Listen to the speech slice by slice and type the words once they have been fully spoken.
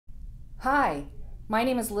Hi, my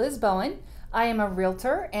name is Liz Bowen. I am a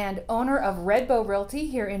realtor and owner of Red Bow Realty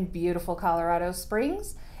here in beautiful Colorado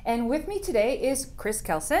Springs. And with me today is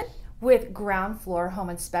Kjeldsen with Ground Floor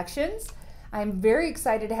Home Inspections. I'm very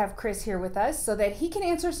excited to have Chris here with us so that he can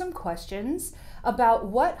answer some questions about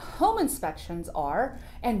what home inspections are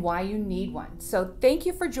and why you need one. So thank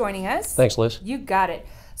you for joining us. Thanks, Liz. You got it.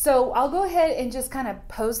 So I'll go ahead and just kind of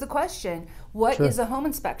pose the question. What Sure. is a home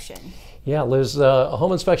inspection? Yeah, Liz, a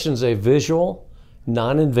home inspection is a visual,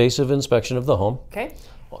 non-invasive inspection of the home. Okay.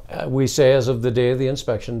 We say as of the day of the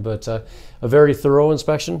inspection, but a very thorough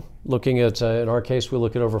inspection, looking at, in our case, we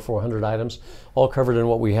look at over 400 items, all covered in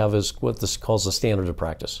what we have is what this calls the standard of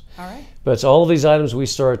practice. All right. But all of these items we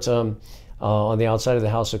start on the outside of the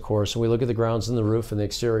house, of course, and we look at the grounds and the roof and the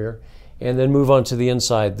exterior, and then move on to the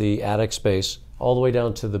inside, the attic space, all the way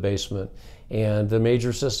down to the basement. And the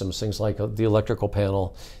major systems, things like the electrical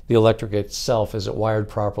panel, the electric itself, is it wired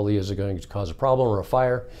properly? Is it going to cause a problem or a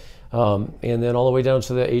fire? And then all the way down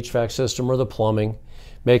to the HVAC system or the plumbing,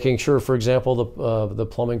 making sure, for example, the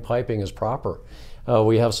plumbing piping is proper.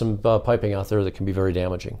 We have some piping out there that can be very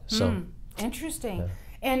damaging. So, Interesting. Yeah.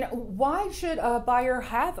 And why should a buyer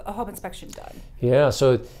have a home inspection done? Yeah,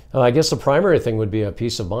 so I guess the primary thing would be a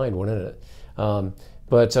peace of mind, wouldn't it?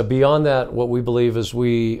 But beyond that, what we believe is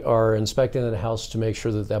we are inspecting the house to make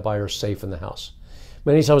sure that that buyer is safe in the house.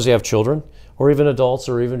 Many times they have children, or even adults,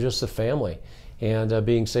 or even just a family, and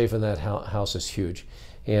being safe in that house is huge.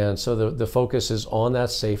 And so the focus is on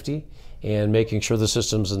that safety and making sure the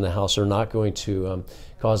systems in the house are not going to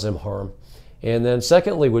cause them harm. And then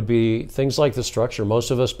secondly would be things like the structure.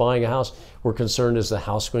 Most of us buying a house, we're concerned, is the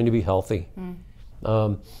house going to be healthy?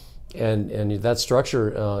 And that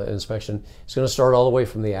structure inspection is going to start all the way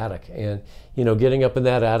from the attic, and getting up in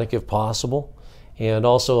that attic if possible, and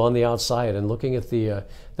also on the outside and looking at the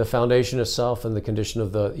foundation itself and the condition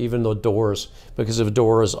of even the doors, because if a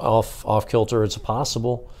door is off kilter, it's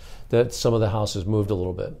possible that some of the house has moved a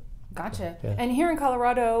little bit. Gotcha. Yeah. And here in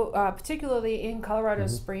Colorado, particularly in Colorado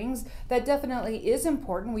Springs, that definitely is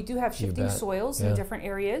important. We do have shifting soils in different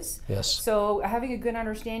areas. Yes. So having a good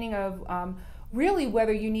understanding of really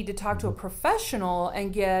whether you need to talk to a professional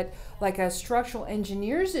and get like a structural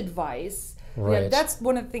engineer's advice. Right. That's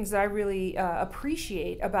one of the things that I really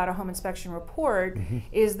appreciate about a home inspection report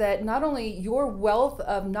is that not only your wealth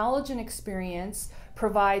of knowledge and experience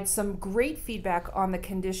provides some great feedback on the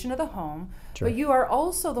condition of the home, but you are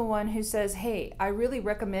also the one who says, hey, I really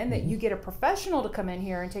recommend that you get a professional to come in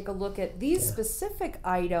here and take a look at these specific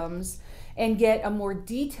items and get a more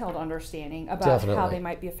detailed understanding about how they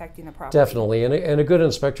might be affecting the property. Definitely, and a good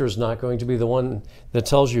inspector is not going to be the one that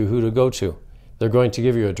tells you who to go to. They're going to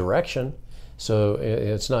give you a direction, so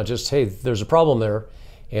it's not just, hey, there's a problem there,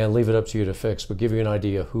 and leave it up to you to fix, but give you an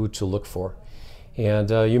idea who to look for. And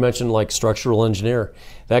you mentioned like structural engineer.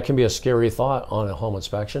 That can be a scary thought on a home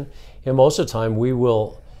inspection, and most of the time we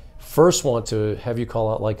will first want to have you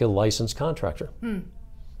call out like a licensed contractor.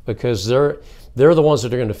 Because they're the ones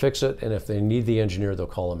that are going to fix it, and if they need the engineer, they'll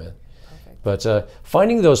call them in. Perfect. But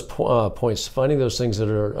finding those points, finding those things that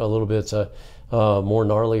are a little bit more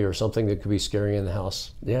gnarly or something that could be scary in the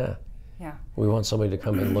house, we want somebody to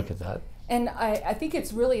come in and look at that. And I think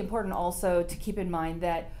it's really important also to keep in mind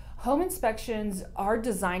that home inspections are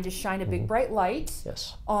designed to shine a big bright light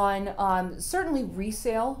on certainly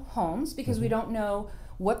resale homes, because we don't know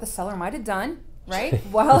what the seller might have done, right,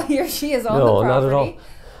 while he or she is on the property. Not at all.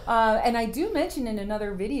 And I do mention in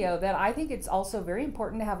another video that I think it's also very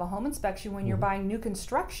important to have a home inspection when you're buying new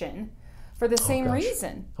construction for the same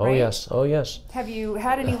reason. Right? Oh yes. Have you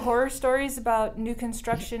had any horror stories about new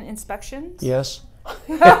construction inspections? Yes.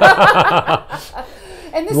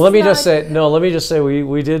 And this let me just say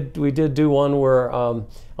we did do one where on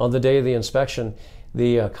the day of the inspection,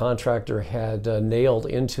 the contractor had nailed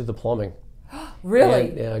into the plumbing.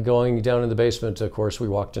 Really? And going down in the basement, of course, we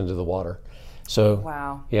walked into the water. So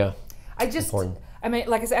wow. Yeah. I mean,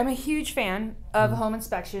 like I said, I'm a huge fan of home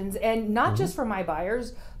inspections, and not just for my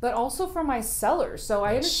buyers, but also for my sellers. So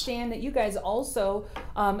I understand that you guys also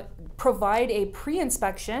provide a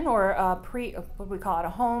pre-inspection or a what do we call it, a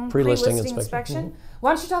home pre-listing inspection.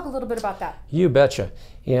 Why don't you talk a little bit about that? You betcha.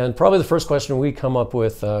 And probably the first question we come up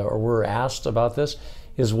with, or we're asked about this,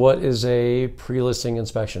 is what is a pre-listing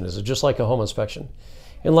inspection? Is it just like a home inspection?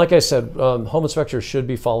 And like I said, home inspectors should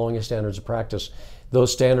be following the standards of practice.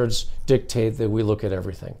 Those standards dictate that we look at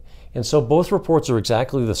everything. And so both reports are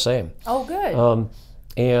exactly the same. Oh, good.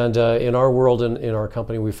 And in our world, in our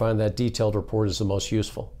company, we find that detailed report is the most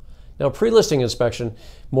useful. Now, pre-listing inspection,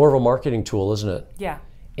 more of a marketing tool, isn't it? Yeah.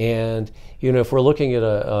 And if we're looking at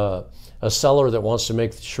a seller that wants to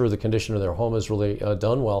make sure the condition of their home is really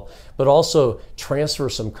done well, but also transfer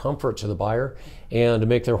some comfort to the buyer and to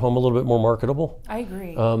make their home a little bit more marketable. I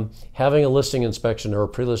agree. Having a listing inspection or a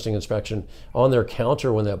pre-listing inspection on their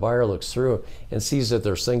counter when that buyer looks through and sees that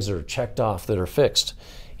there's things that are checked off, that are fixed,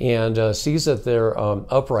 and sees that they're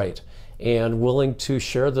upright and willing to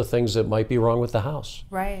share the things that might be wrong with the house.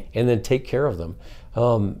 Right. And then take care of them.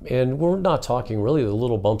 And we're not talking really the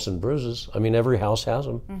little bumps and bruises. I mean, every house has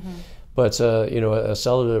them. But a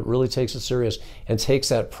seller that really takes it serious and takes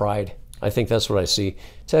that pride. I think that's what I see.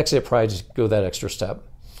 Takes that pride to go that extra step.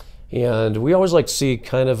 And we always like to see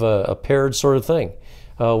kind of a paired sort of thing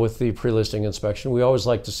with the pre-listing inspection. We always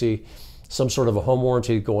like to see some sort of a home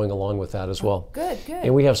warranty going along with that as well. Good.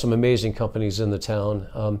 And we have some amazing companies in the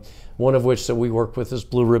town. One of which that we work with is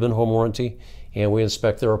Blue Ribbon Home Warranty, and we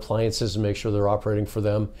inspect their appliances and make sure they're operating for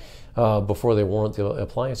them before they warrant the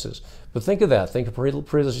appliances. But think of that. Think of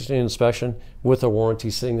pre-listing inspection with a warranty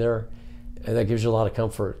sitting there, and that gives you a lot of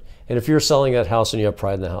comfort. And if you're selling that house and you have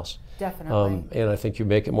pride in the house, definitely. And I think you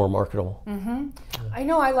make it more marketable. I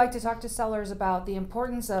know I like to talk to sellers about the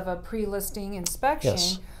importance of a pre-listing inspection.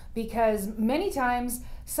 Yes. Because many times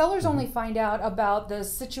sellers only find out about the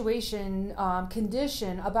situation,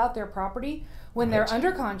 condition about their property when they're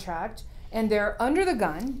under contract and they're under the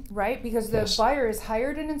gun, right? Because the buyer has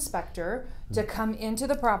hired an inspector to come into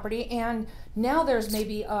the property, and now there's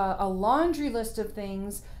maybe a laundry list of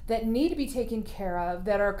things that need to be taken care of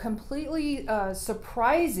that are completely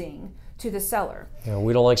surprising to the seller. Yeah,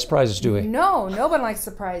 we don't like surprises, do we? No, nobody likes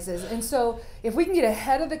surprises. And so if we can get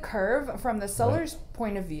ahead of the curve from the seller's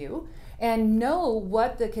point of view and know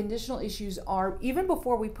what the conditional issues are even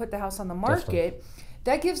before we put the house on the market,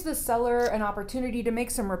 that gives the seller an opportunity to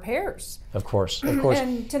make some repairs. Of course.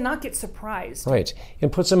 And to not get surprised. Right.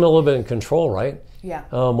 And puts them a little bit in control, right? Yeah.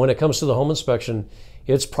 When it comes to the home inspection,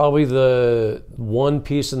 it's probably the one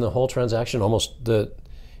piece in the whole transaction almost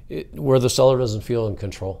where the seller doesn't feel in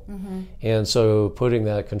control. And so putting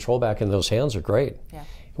that control back in those hands are great. Yeah.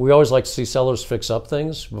 We always like to see sellers fix up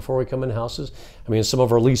things before we come in houses. I mean, some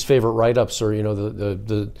of our least favorite write-ups are,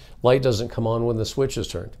 the light doesn't come on when the switch is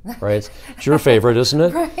turned, right? It's your favorite, isn't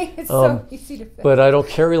it? Right, it's so easy to fix. But I don't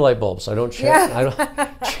carry light bulbs. I don't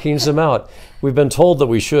change them out. We've been told that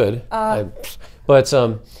we should. But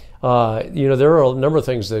there are a number of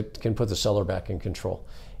things that can put the seller back in control.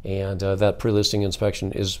 And that pre-listing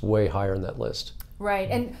inspection is way higher in that list. Right,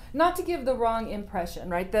 and not to give the wrong impression,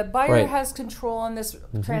 right? The buyer has control on this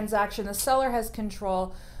transaction, the seller has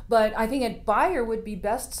control, but I think a buyer would be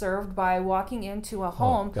best served by walking into a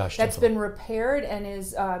home that's been repaired and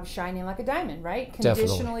is shining like a diamond, right?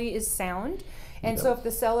 Conditionally is sound. And so if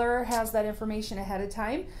the seller has that information ahead of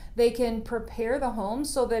time, they can prepare the home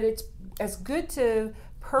so that it's as good to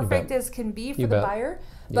perfect as can be for the buyer.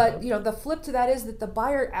 But the flip to that is that the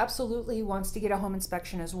buyer absolutely wants to get a home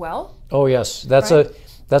inspection as well. Oh yes, that's a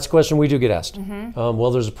question we do get asked.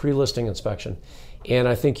 Well, there's a pre-listing inspection, and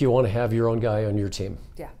I think you want to have your own guy on your team.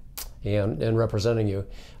 Yeah. And representing you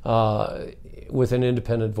with an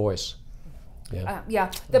independent voice.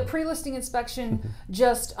 The pre-listing inspection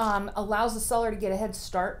just allows the seller to get a head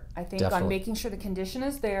start, I think, on making sure the condition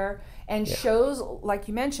is there, and shows, like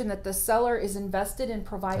you mentioned, that the seller is invested in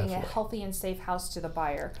providing a healthy and safe house to the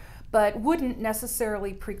buyer, but wouldn't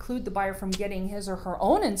necessarily preclude the buyer from getting his or her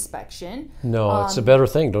own inspection. No, it's a better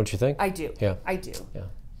thing, don't you think? I do. Yeah. I do. Yeah.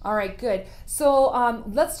 All right, good. So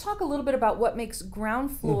let's talk a little bit about what makes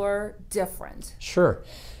ground floor different. Sure.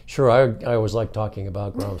 I always like talking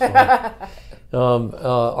about ground floor.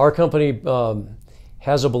 Our company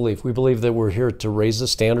has a belief. We believe that we're here to raise the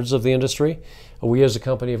standards of the industry. We as a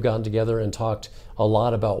company have gotten together and talked a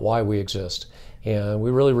lot about why we exist. And we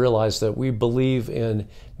really realize that we believe in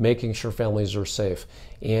making sure families are safe.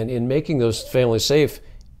 And in making those families safe,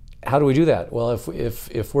 how do we do that? Well,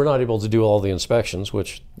 if we're not able to do all the inspections,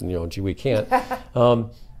 which we can't,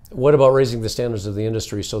 what about raising the standards of the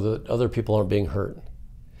industry so that other people aren't being hurt?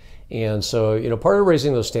 And so, part of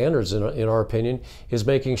raising those standards, in our opinion, is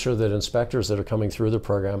making sure that inspectors that are coming through the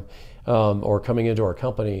program or coming into our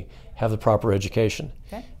company have the proper education.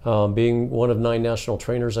 Okay. Being one of 9 national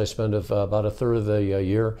trainers, I spend about a third of the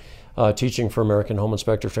year teaching for American Home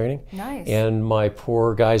Inspector Training. Nice. And my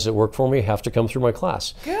poor guys that work for me have to come through my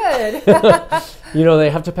class. Good. They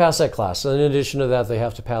have to pass that class. And in addition to that, they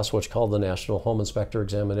have to pass what's called the National Home Inspector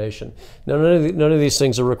Examination. Now, none of these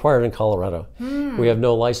things are required in Colorado. We have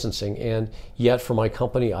no licensing. And yet, for my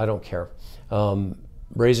company, I don't care.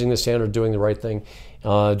 Raising the standard, doing the right thing,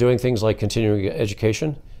 doing things like continuing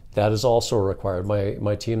education, that is also required.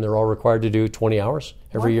 My team, they're all required to do 20 hours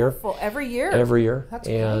every year. Wonderful. Every year? Every year. That's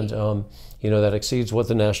and, great. that exceeds what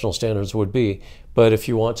the national standards would be. But if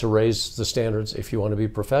you want to raise the standards, if you want to be a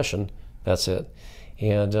profession, that's it.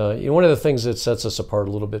 And one of the things that sets us apart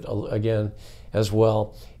a little bit, again, as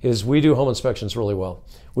well, is we do home inspections really well.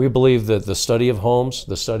 We believe that the study of homes,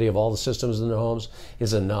 the study of all the systems in the homes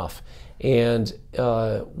is enough. And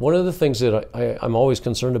one of the things that I'm always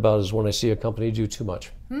concerned about is when I see a company do too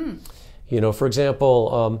much. For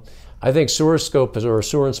example, I think sewer scope or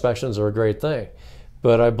sewer inspections are a great thing,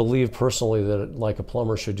 but I believe personally that like a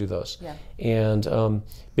plumber should do those. Yeah. And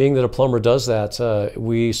being that a plumber does that,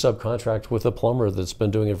 we subcontract with a plumber that's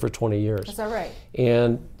been doing it for 20 years. Is that right?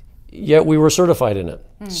 And yet we were certified in it.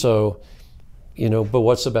 So, but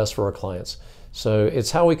what's the best for our clients? So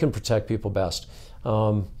it's how we can protect people best.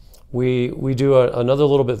 We do another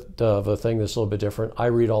little bit of a thing that's a little bit different. I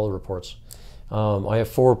read all the reports. I have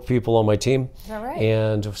 4 people on my team. Is that right?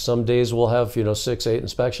 And some days we'll have 6, 8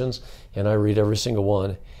 inspections, and I read every single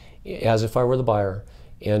one as if I were the buyer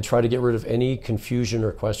and try to get rid of any confusion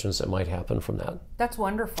or questions that might happen from that. That's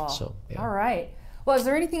wonderful. So, yeah. All right. Well, is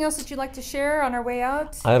there anything else that you'd like to share on our way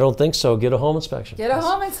out? I don't think so. Get a home inspection. Get a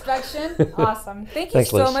home inspection. Awesome. Thank you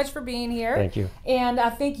Thanks, so Liz. much for being here. Thank you. And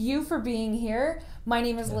thank you for being here. My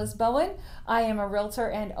name is Liz Bowen. I am a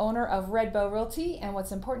realtor and owner of Red Bow Realty, and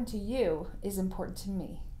what's important to you is important to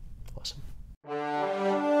me. Awesome.